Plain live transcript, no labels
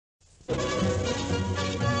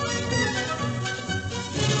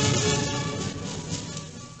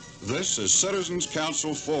This is Citizens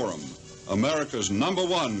Council Forum, America's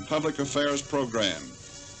 #1 public affairs program,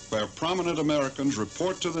 where prominent Americans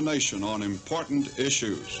report to the nation on important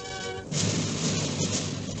issues.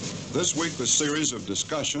 This week, the series of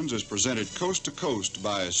discussions is presented coast to coast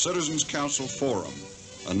by Citizens Council Forum,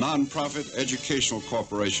 a nonprofit educational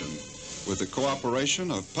corporation with the cooperation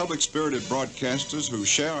of public-spirited broadcasters who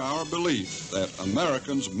share our belief that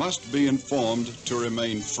Americans must be informed to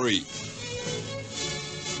remain free.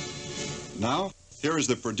 Now, here is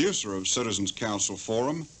the producer of Citizens Council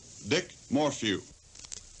Forum, Dick Morphew.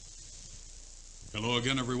 Hello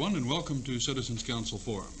again, everyone, and welcome to Citizens Council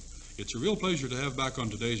Forum. It's a real pleasure to have back on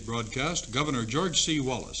today's broadcast Governor George C.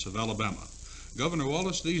 Wallace of Alabama. Governor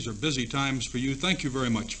Wallace, these are busy times for you. Thank you very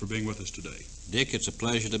much for being with us today. Dick, it's a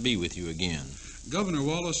pleasure to be with you again. Governor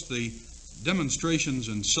Wallace, the demonstrations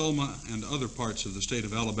in Selma and other parts of the state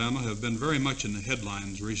of Alabama have been very much in the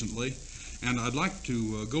headlines recently, and I'd like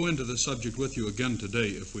to go into this subject with you again today,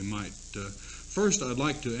 if we might. First, I'd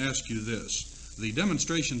like to ask you this. The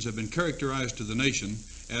demonstrations have been characterized to the nation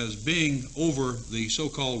as being over the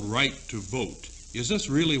so-called right to vote. Is this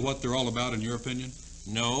really what they're all about, in your opinion?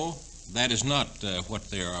 No, that is not what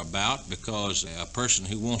they're about, because a person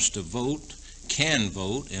who wants to vote can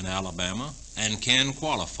vote in Alabama and can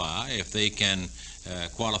qualify if they can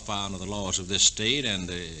qualify under the laws of this state, and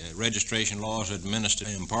the registration laws are administered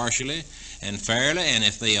impartially and fairly, and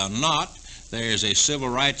if they are not, there is a Civil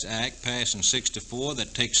Rights Act passed in '64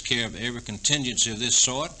 that takes care of every contingency of this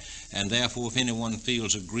sort, and therefore if anyone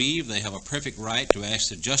feels aggrieved, they have a perfect right to ask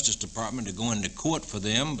the Justice Department to go into court for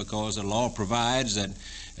them, because the law provides that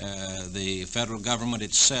the federal government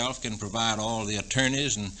itself can provide all the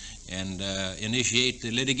attorneys and initiate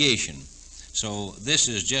the litigation. So this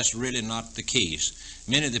is just really not the case.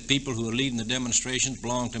 Many of the people who are leading the demonstrations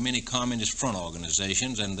belong to many communist front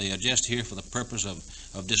organizations, and they are just here for the purpose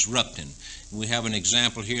of disrupting. We have an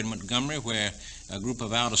example here in Montgomery where a group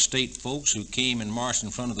of out-of-state folks who came and marched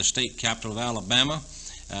in front of the state capitol of Alabama,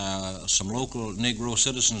 some local Negro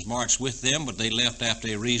citizens marched with them, but they left after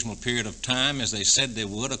a reasonable period of time, as they said they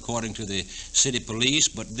would, according to the city police.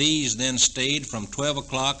 But these then stayed from 12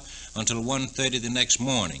 o'clock until 1:30 the next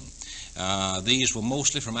morning. These were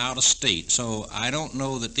mostly from out of state. So I don't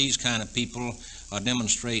know that these kind of people are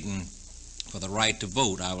demonstrating for the right to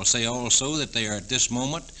vote. I will say also that they are at this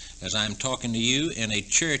moment, as I'm talking to you, in a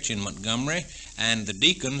church in Montgomery, and the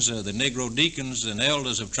deacons, the Negro deacons and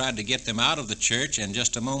elders have tried to get them out of the church, and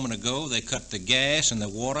just a moment ago they cut the gas and the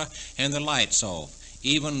water and the lights off.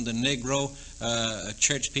 Even the Negro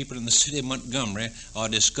church people in the city of Montgomery are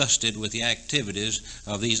disgusted with the activities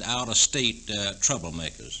of these out-of-state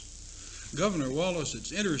troublemakers. Governor Wallace,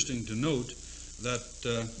 it's interesting to note that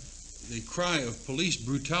the cry of police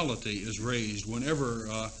brutality is raised whenever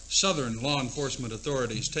southern law enforcement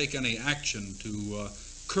authorities take any action to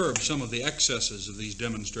curb some of the excesses of these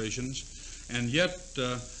demonstrations, and yet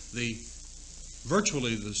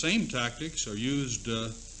virtually the same tactics are used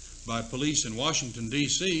by police in Washington,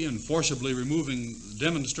 D.C., in forcibly removing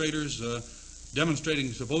demonstrators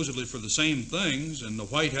demonstrating supposedly for the same things in the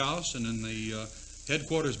White House and in the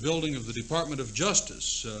headquarters building of the Department of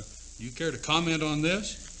Justice. Do you care to comment on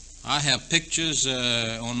this? I have pictures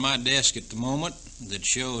on my desk at the moment that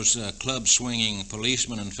shows club-swinging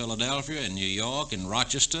policemen in Philadelphia, in New York, in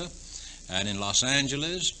Rochester, and in Los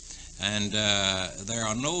Angeles, and there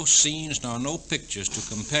are no scenes nor no pictures to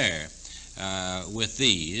compare with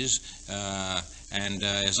these, and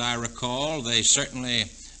as I recall, they certainly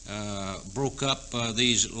broke up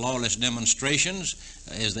these lawless demonstrations,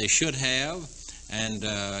 as they should have. And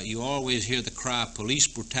you always hear the cry police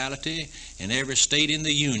brutality in every state in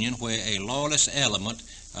the Union where a lawless element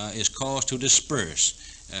is caused to disperse.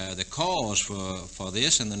 The cause for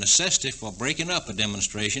this and the necessity for breaking up a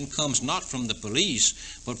demonstration comes not from the police,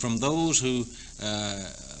 but from those who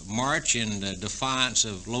march in defiance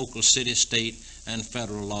of local city, state, and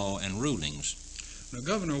federal law and rulings. Now,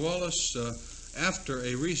 Governor Wallace, after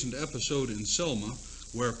a recent episode in Selma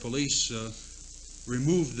where police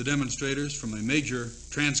removed the demonstrators from a major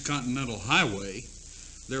transcontinental highway,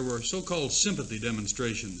 there were so-called sympathy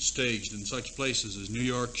demonstrations staged in such places as New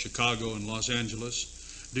York, Chicago, and Los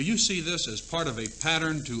Angeles. Do you see this as part of a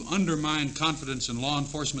pattern to undermine confidence in law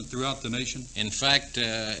enforcement throughout the nation? In fact,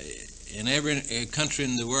 in every country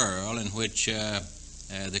in the world in which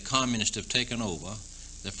the communists have taken over,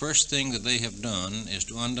 the first thing that they have done is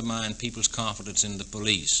to undermine people's confidence in the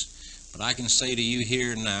police. But I can say to you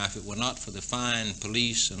here now, if it were not for the fine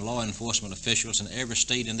police and law enforcement officials in every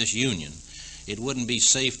state in this union, it wouldn't be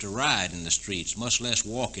safe to ride in the streets, much less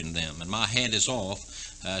walk in them. And my hat is off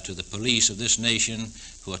to the police of this nation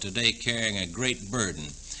who are today carrying a great burden.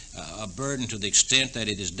 a burden to the extent that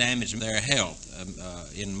it has damaged their health.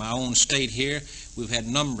 In my own state here, we've had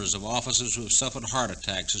numbers of officers who have suffered heart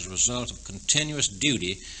attacks as a result of continuous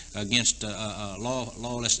duty against a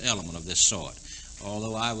lawless element of this sort.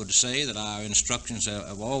 Although I would say that our instructions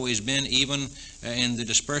have always been, even in the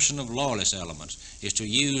dispersion of lawless elements, is to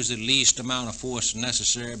use the least amount of force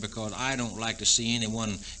necessary, because I don't like to see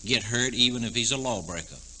anyone get hurt, even if he's a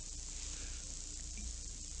lawbreaker.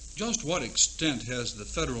 Just what extent has the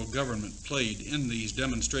federal government played in these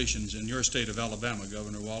demonstrations in your state of Alabama,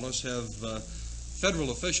 Governor Wallace? Have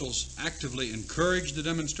federal officials actively encouraged the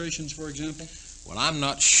demonstrations, for example? Well, I'm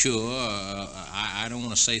not sure. I don't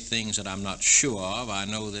want to say things that I'm not sure of. I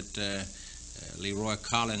know that Leroy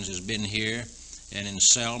Collins has been here and in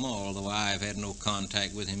Selma, although I've had no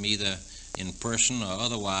contact with him either in person or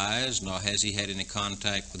otherwise, nor has he had any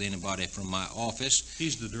contact with anybody from my office.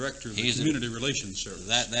 He's the director of the Community Relations Service.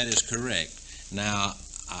 That is correct. Now,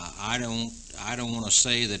 I don't want to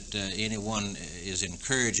say that anyone is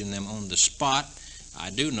encouraging them on the spot. I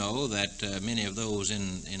do know that many of those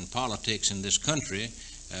in politics in this country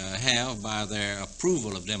have, by their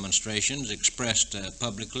approval of demonstrations expressed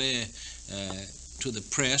publicly to the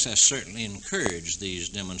press, has certainly encouraged these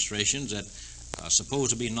demonstrations that are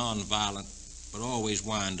supposed to be nonviolent, but always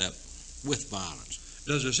wind up with violence.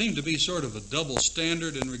 Does there seem to be sort of a double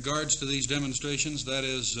standard in regards to these demonstrations? That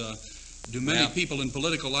is, do many people in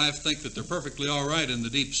political life think that they're perfectly all right in the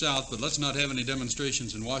Deep South, but let's not have any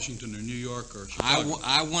demonstrations in Washington or New York or Chicago?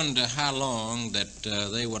 I wonder how long that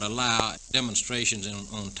they would allow demonstrations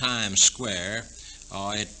on Times Square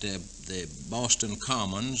or at the Boston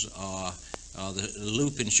Commons or the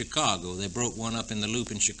Loop in Chicago. They broke one up in the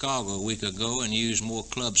Loop in Chicago a week ago and used more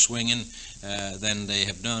club swinging than they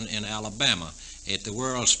have done in Alabama. At the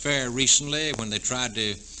World's Fair recently, when they tried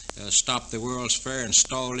to stop the World's Fair and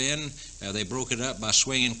stall in, they broke it up by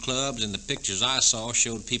swinging clubs, and the pictures I saw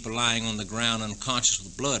showed people lying on the ground unconscious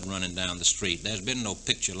with blood running down the street. There's been no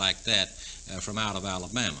picture like that from out of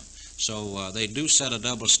Alabama. So they do set a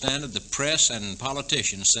double standard. The press and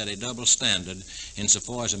politicians set a double standard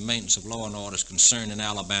insofar as the maintenance of law and order is concerned in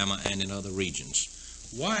Alabama and in other regions.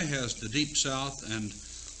 Why has the Deep South and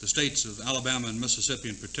the states of Alabama and Mississippi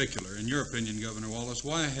in particular, in your opinion, Governor Wallace,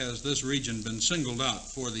 why has this region been singled out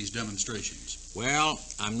for these demonstrations? Well,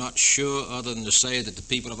 I'm not sure, other than to say that the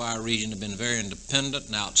people of our region have been very independent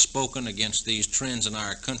and outspoken against these trends in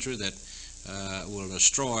our country that will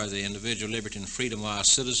destroy the individual liberty and freedom of our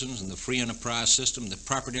citizens and the free enterprise system, the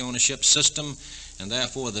property ownership system, and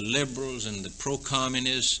therefore the liberals and the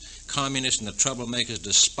pro-communists, and the troublemakers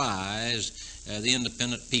despise the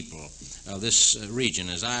independent people of this region.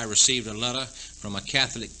 As I received a letter from a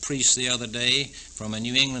Catholic priest the other day from a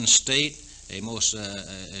New England state, a most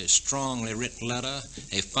strongly written letter,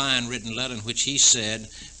 a fine written letter in which he said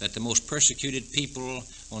that the most persecuted people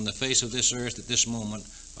on the face of this earth at this moment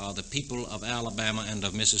are the people of Alabama and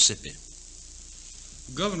of Mississippi.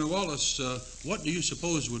 Governor Wallace, what do you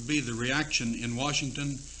suppose would be the reaction in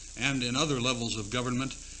Washington and in other levels of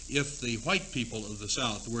government if the white people of the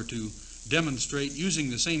South were to demonstrate using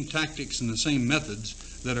the same tactics and the same methods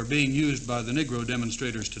that are being used by the Negro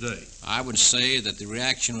demonstrators today? I would say that the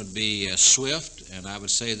reaction would be swift, and I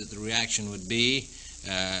would say that the reaction would be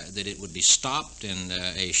that it would be stopped in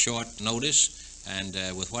a short notice and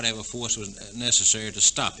with whatever force was necessary to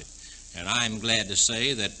stop it. And I'm glad to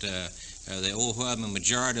say that the overwhelming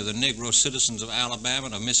majority of the Negro citizens of Alabama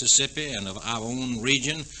and of Mississippi and of our own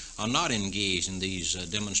region are not engaged in these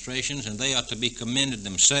demonstrations, and they are to be commended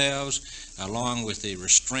themselves along with the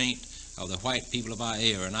restraint of the white people of our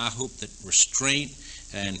era. And I hope that restraint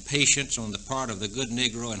and patience on the part of the good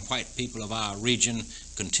Negro and white people of our region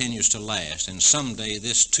continues to last, and someday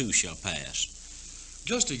this too shall pass.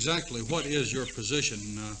 Just exactly what is your position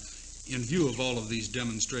in view of all of these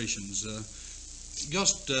demonstrations?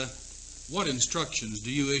 What instructions do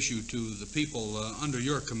you issue to the people under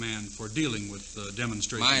your command for dealing with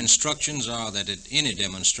demonstrations? My instructions are that at any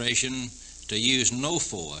demonstration to use no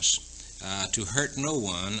force, to hurt no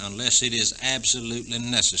one unless it is absolutely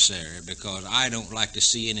necessary, because I don't like to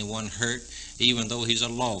see anyone hurt, even though he's a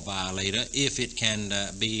law violator, if it can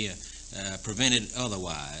be prevented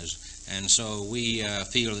otherwise. And so we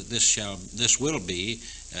feel that this will be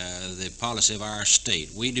the policy of our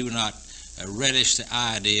state. We do not relish the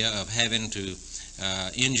idea of having to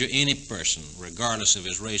injure any person, regardless of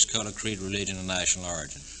his race, color, creed, religion, or national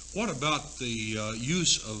origin. What about the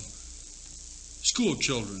use of school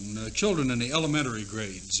children, children in the elementary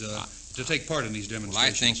grades, to take part in these demonstrations? Well,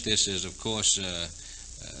 I think this is, of course,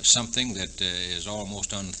 something that is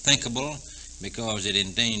almost unthinkable, because it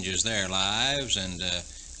endangers their lives, and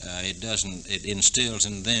It instills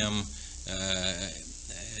in them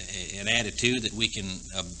an attitude that we can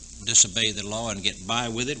disobey the law and get by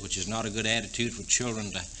with it, which is not a good attitude for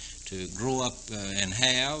children to grow up and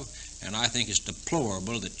have. And I think it's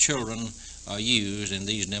deplorable that children are used in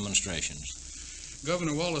these demonstrations.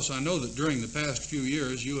 Governor Wallace, I know that during the past few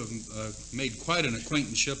years you have made quite an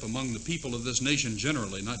acquaintanceship among the people of this nation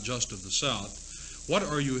generally, not just of the South. What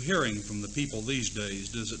are you hearing from the people these days?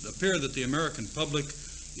 Does it appear that the American public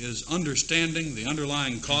is understanding the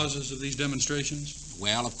underlying causes of these demonstrations?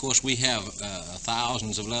 Well, of course, we have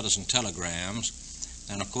thousands of letters and telegrams,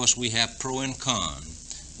 and of course we have pro and con.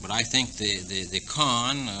 But I think the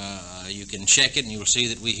con, you can check it and you'll see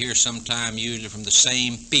that we hear sometime usually from the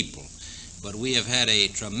same people. But we have had a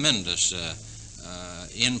tremendous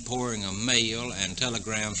inpouring of mail and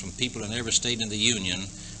telegrams from people in every state in the Union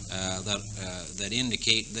that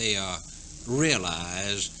indicate they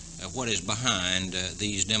realize what is behind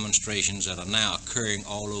these demonstrations that are now occurring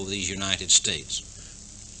all over these United States.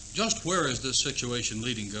 Just where is this situation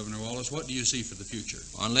leading, Governor Wallace? What do you see for the future?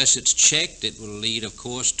 Unless it's checked, it will lead, of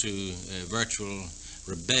course, to virtual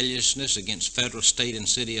rebelliousness against federal, state, and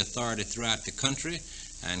city authority throughout the country,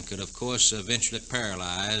 and could, of course, eventually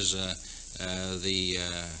paralyze the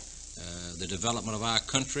development of our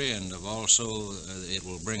country, and also it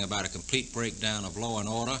will bring about a complete breakdown of law and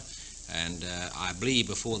order. And I believe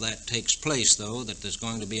before that takes place, though, that there's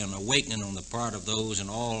going to be an awakening on the part of those in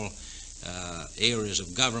all areas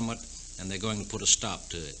of government, and they're going to put a stop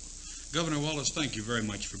to it. Governor Wallace, thank you very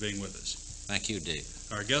much for being with us. Thank you, Dave.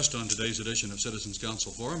 Our guest on today's edition of Citizens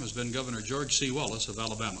Council Forum has been Governor George C. Wallace of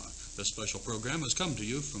Alabama. This special program has come to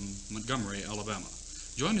you from Montgomery, Alabama.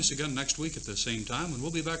 Join us again next week at the same time, and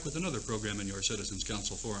we'll be back with another program in your Citizens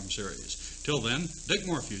Council Forum series. Till then, Dick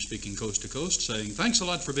Morphew speaking coast to coast, saying thanks a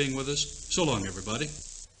lot for being with us. So long, everybody.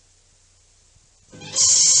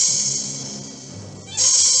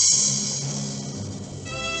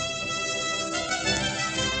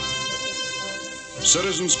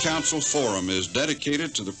 Citizens Council Forum is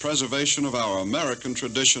dedicated to the preservation of our American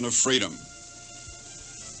tradition of freedom.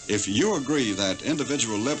 If you agree that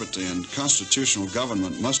individual liberty and constitutional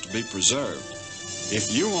government must be preserved, if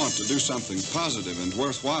you want to do something positive and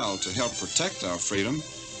worthwhile to help protect our freedom,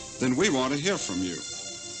 then we want to hear from you.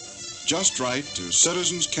 Just write to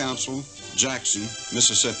Citizens Council, Jackson,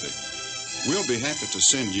 Mississippi. We'll be happy to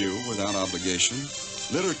send you, without obligation,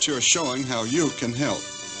 literature showing how you can help.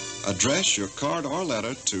 Address your card or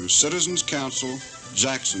letter to Citizens Council,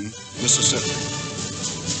 Jackson, Mississippi.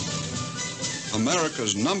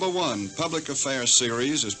 America's #1 public affairs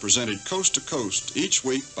series is presented coast to coast each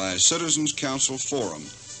week by Citizens Council Forum,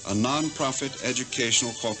 a non-profit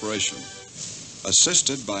educational corporation,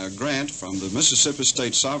 assisted by a grant from the Mississippi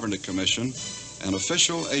State Sovereignty Commission, an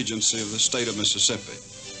official agency of the state of Mississippi.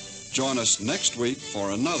 Join us next week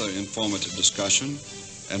for another informative discussion,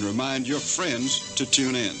 and remind your friends to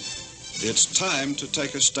tune in. It's time to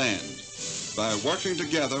take a stand. By working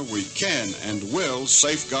together, we can and will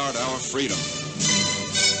safeguard our freedom.